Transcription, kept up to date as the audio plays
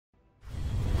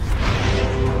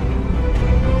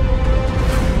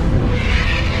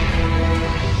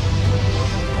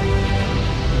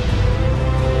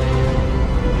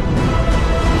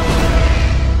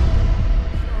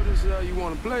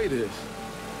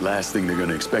Last thing they're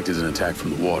gonna expect is an attack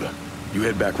from the water. You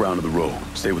head back round to the road.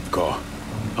 Stay with the car.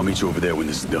 I'll meet you over there when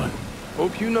this is done.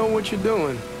 Hope you know what you're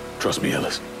doing. Trust me,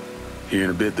 Ellis. Here in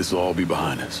a bit, this will all be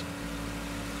behind us.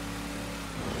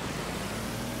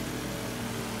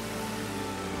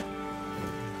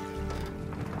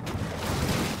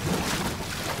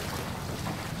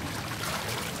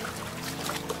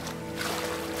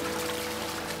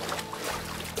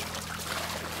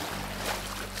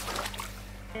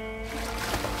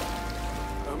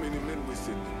 How many men we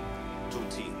sending? 2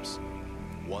 teams.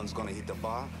 One's gonna hit the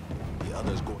bar, the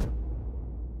other's going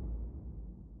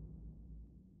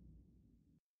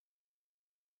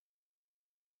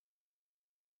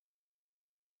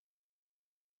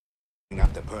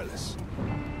after Perlis.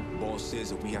 Boss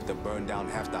says if we have to burn down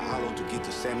half the hollow to get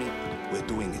to Sammy, we're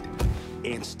doing it.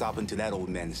 Ain't stopping till that old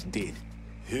man is dead.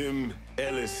 Him,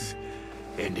 Ellis,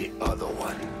 and the other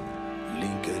one.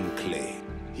 Lincoln Clay.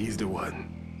 He's the one.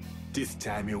 This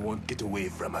time he won't get away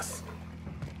from us.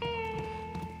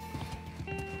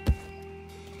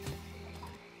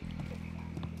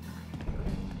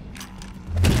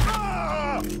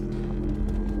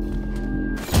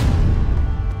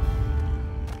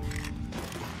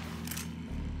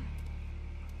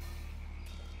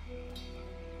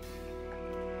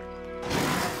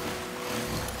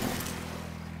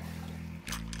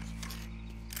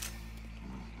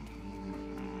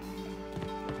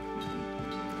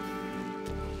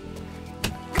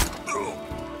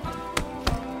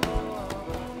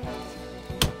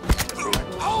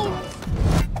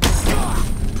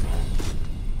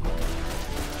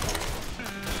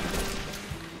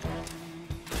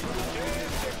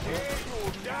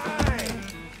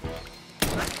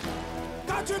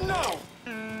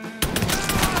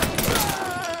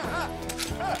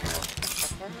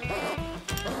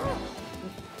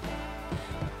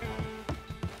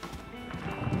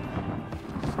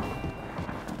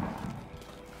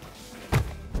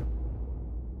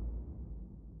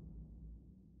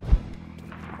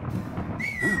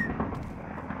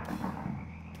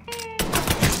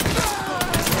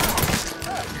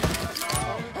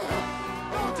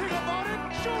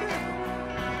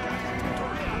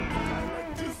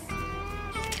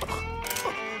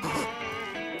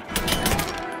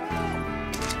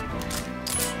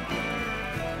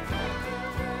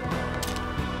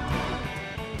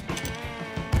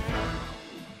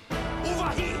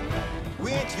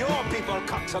 Your people,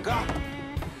 cocksucker!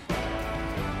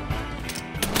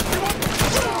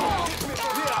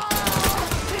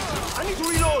 I need to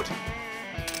reload!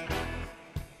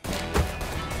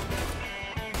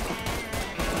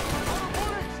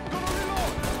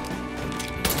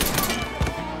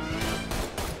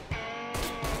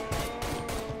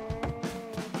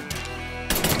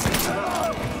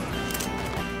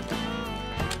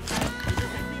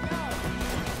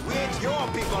 Where's your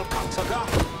people, cocksucker?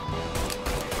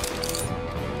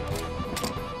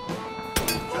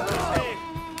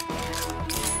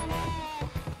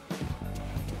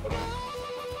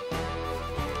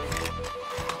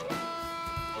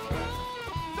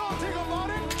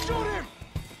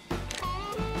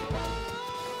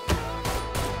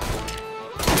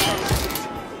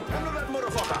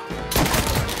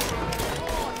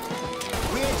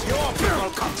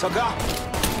 Cocksucker!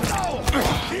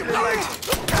 Keep it right!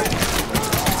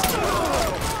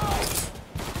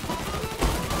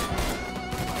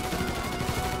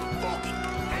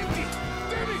 Empty!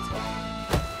 Damn it!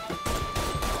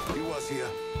 He was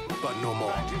here, but no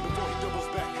more. Find him before he doubles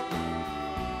back.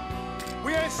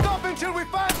 We ain't stopping till we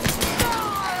find...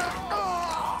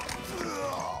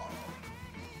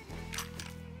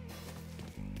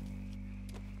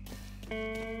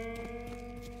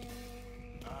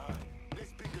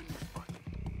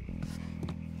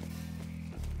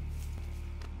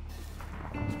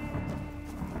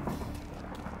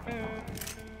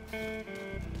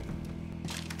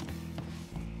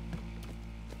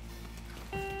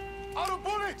 Out of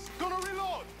bullets! Gonna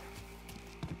reload!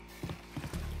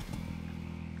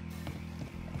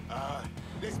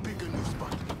 Let's pick a new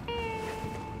spot.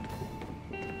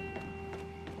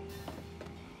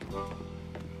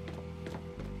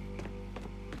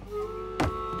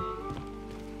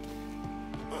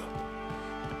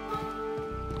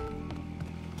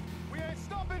 We ain't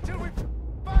stopping till we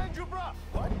find you, bruh!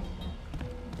 What?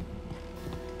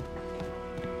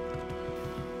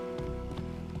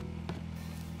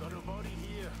 Got a body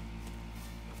here.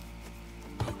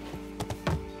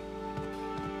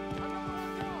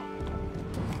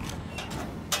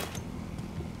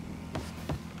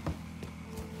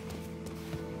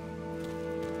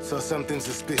 Saw something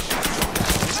suspicious.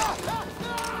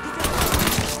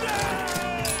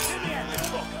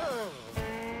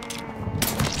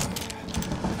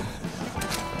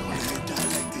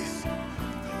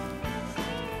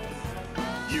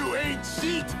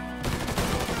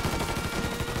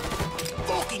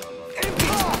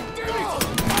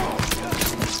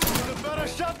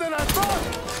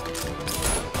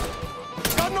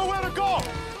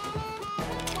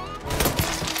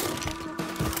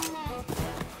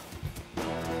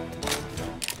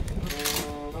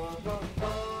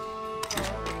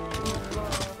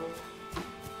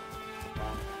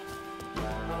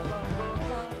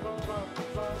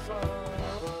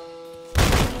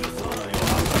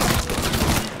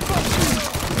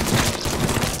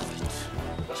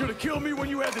 me when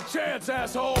you had the chance,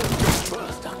 asshole!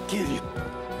 First, I'll kill you.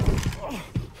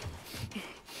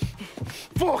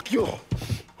 Fuck you!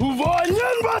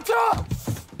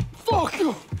 Fuck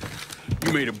you!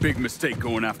 You made a big mistake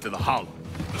going after the Hollow.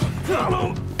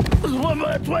 Hallo!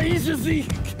 Zwei easy.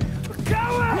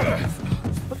 Coward!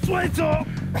 Traitor!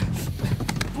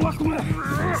 Fuck me!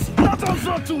 Not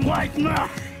also too white now!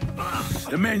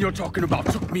 The man you're talking about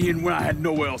took me in when I had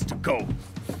nowhere else to go.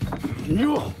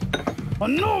 You are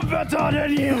no better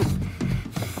than him!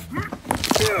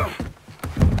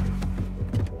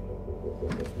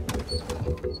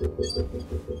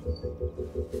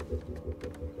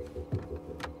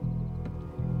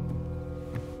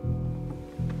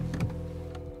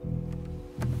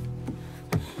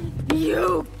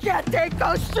 You can't take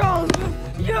those strong!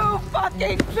 You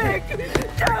fucking pig!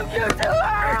 Damn you to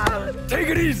hell! Take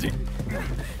it easy!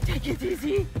 Take it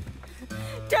easy!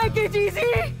 Take it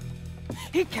easy!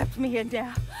 He kept me in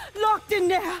there, locked in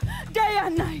there, day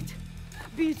and night.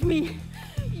 Beat me,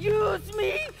 use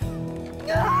me.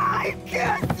 I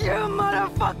guess you,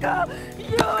 motherfucker!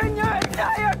 You and your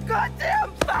entire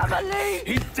goddamn family!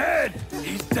 He's dead!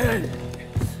 He's dead!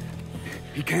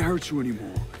 He can't hurt you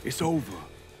anymore. It's over.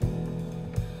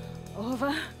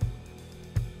 Over?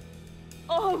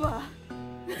 Over!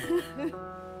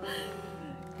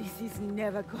 This is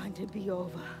never going to be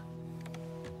over.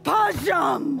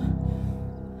 Pajam!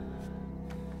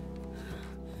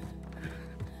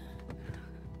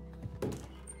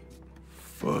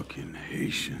 Fucking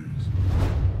Haitians.